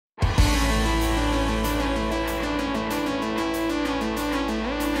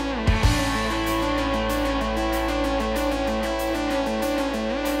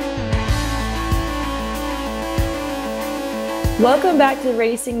Welcome back to the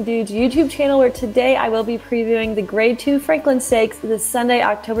Racing Dudes YouTube channel, where today I will be previewing the Grade 2 Franklin Stakes this Sunday,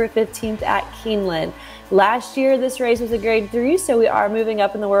 October 15th at Keeneland. Last year, this race was a Grade 3, so we are moving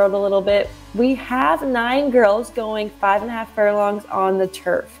up in the world a little bit. We have 9 girls going 5.5 furlongs on the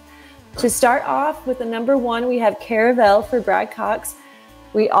turf. To start off with the number 1, we have Caravel for Brad Cox.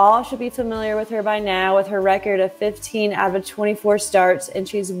 We all should be familiar with her by now, with her record of 15 out of 24 starts, and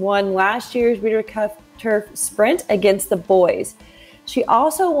she's won last year's Breeders' Cup Turf Sprint against the boys. She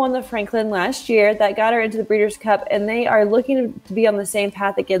also won the Franklin last year. That got her into the Breeders' Cup, and they are looking to be on the same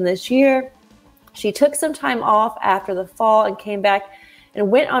path again this year. She took some time off after the fall and came back and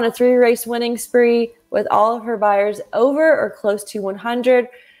went on a 3-race winning spree with all of her buyers over or close to 100.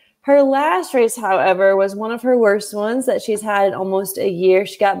 Her last race, however, was one of her worst ones that she's had in almost a year.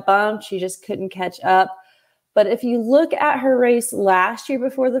 She got bumped. She just couldn't catch up. But if you look at her race last year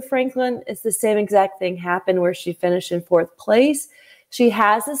before the Franklin, it's the same exact thing happened where she finished in 4th place. She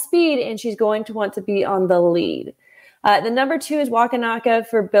has the speed, and she's going to want to be on the lead. The number 2 is Wakanaka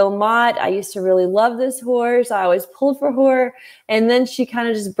for Bill Mott. I used to really love this horse. I always pulled for her, and then she kind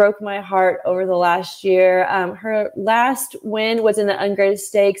of just broke my heart over the last year. Her last win was in the Ungraded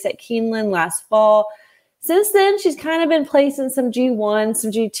Stakes at Keeneland last fall. Since then, she's kind of been placing some G1s,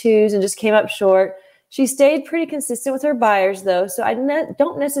 some G2s, and just came up short. She stayed pretty consistent with her buyers, though, so I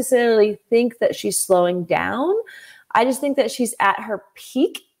don't necessarily think that she's slowing down. I just think that she's at her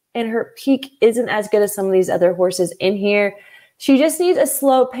peak, and her peak isn't as good as some of these other horses in here. She just needs a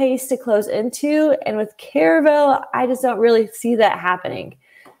slow pace to close into, and with Caravel, I just don't really see that happening.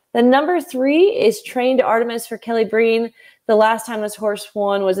 The number 3 is Trained Artemis for Kelly Breen. The last time this horse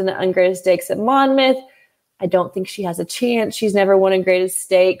won was in the Ungraded Stakes at Monmouth. I don't think she has a chance. She's never won in graded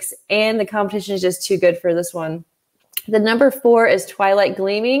stakes, and the competition is just too good for this one. The number 4 is Twilight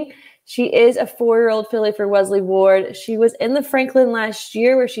Gleaming. She is a 4-year-old filly for Wesley Ward. She was in the Franklin last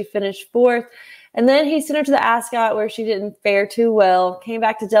year where she finished 4th, and then he sent her to the Ascot where she didn't fare too well, came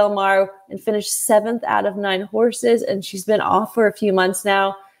back to Del Mar and finished 7th out of 9 horses, and she's been off for a few months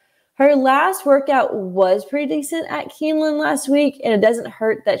now. Her last workout was pretty decent at Keeneland last week, and it doesn't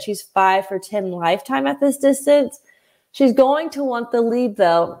hurt that she's 5 for 10 lifetime at this distance. She's going to want the lead,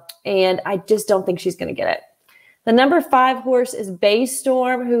 though, and I just don't think she's going to get it. The number 5 horse is Bay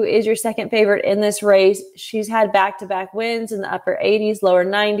Storm, who is your second favorite in this race. She's had back-to-back wins in the upper 80s, lower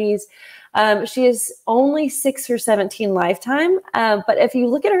 90s. She is only 6 for 17 lifetime, but if you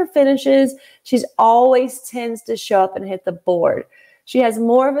look at her finishes, she's always tends to show up and hit the board. She has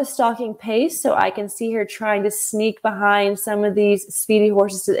more of a stalking pace, so I can see her trying to sneak behind some of these speedy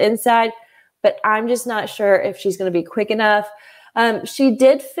horses to the inside, but I'm just not sure if she's going to be quick enough. She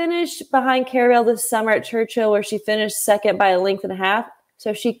did finish behind Caravel this summer at Churchill, where she finished 2nd by 1.5 lengths,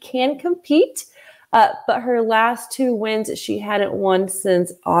 so she can compete, but her last 2 wins she hadn't won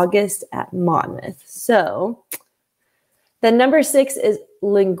since August at Monmouth. So the number 6 is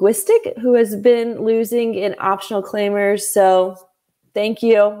Linguistic, who has been losing in optional claimers, so thank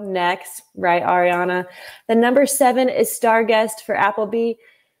you. Next. Right, Ariana. The number 7 is Starguest for Appleby.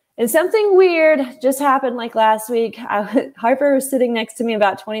 And something weird just happened like last week. Harper was sitting next to me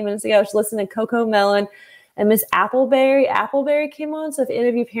about 20 minutes ago. She was listening to Coco Melon, and Miss Appleberry came on. So if any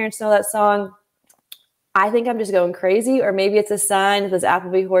of you parents know that song, I think I'm just going crazy, or maybe it's a sign that this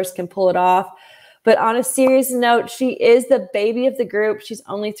Appleby horse can pull it off. But on a serious note, she is the baby of the group. She's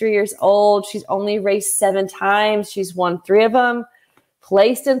only 3 years old. She's only raced 7 times. She's won 3 of them,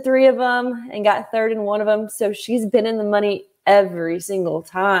 placed in 3 of them, and got 3rd in 1 of them. So she's been in the money every single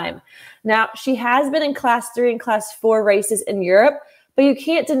time. Now, she has been in Class 3 and Class 4 races in Europe, but you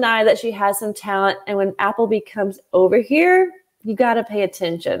can't deny that she has some talent. And when Appleby comes over here, you got to pay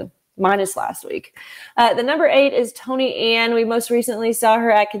attention, minus last week. The number 8 is Tony Ann. We most recently saw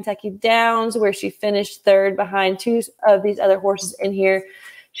her at Kentucky Downs, where she finished 3rd behind 2 of these other horses in here.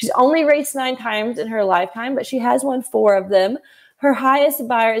 She's only raced 9 times in her lifetime, but she has won 4 of them. Her highest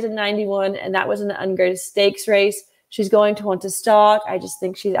buyer is a 91, and that was in the Ungraded Stakes race. She's going to want to stalk. I just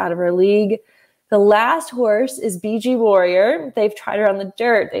think she's out of her league. The last horse is BG Warrior. They've tried her on the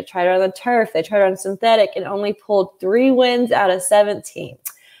dirt. They tried her on the turf. They tried her on synthetic and only pulled 3 wins out of 17.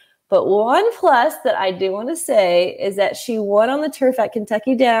 But one plus that I do want to say is that she won on the turf at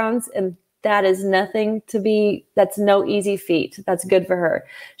Kentucky Downs, and that is nothing to be, that's no easy feat. That's good for her.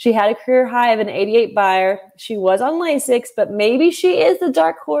 She had a career high of an 88 buyer. She was on Lasix, but maybe she is the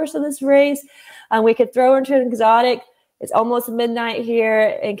dark horse of this race. We could throw her into an exotic. It's almost midnight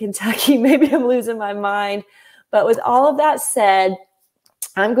here in Kentucky. Maybe I'm losing my mind. But with all of that said,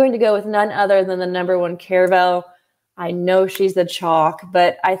 I'm going to go with none other than the number 1 Caravel. I know she's the chalk,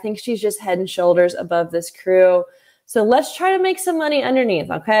 but I think she's just head and shoulders above this crew. So let's try to make some money underneath,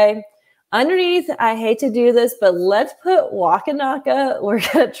 okay? Underneath, I hate to do this, but let's put Wakanaka. We're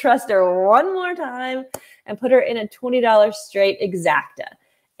going to trust her one more time and put her in a $20 straight exacta.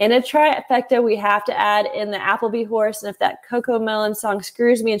 In a trifecta, we have to add in the Applebee horse. And if that Coco Melon song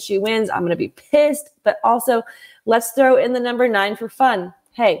screws me and she wins, I'm going to be pissed. But also, let's throw in the number 9 for fun.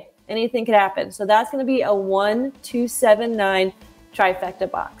 Hey, anything could happen. So that's going to be a 1, 2, 7, 9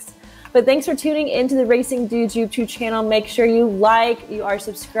 trifecta box. But thanks for tuning into the Racing Dudes YouTube channel. Make sure you are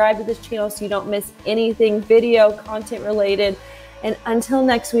subscribed to this channel so you don't miss anything video content related. And until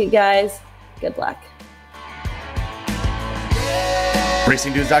next week, guys, good luck.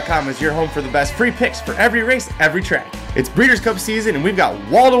 RacingDudes.com is your home for the best free picks for every race, every track. It's Breeders' Cup season and we've got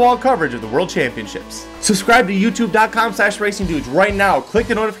wall-to-wall coverage of the World Championships. Subscribe to YouTube.com/RacingDudes right now. Click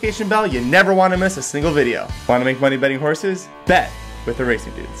the notification bell. You never want to miss a single video. Want to make money betting horses? Bet with the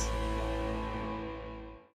Racing Dudes.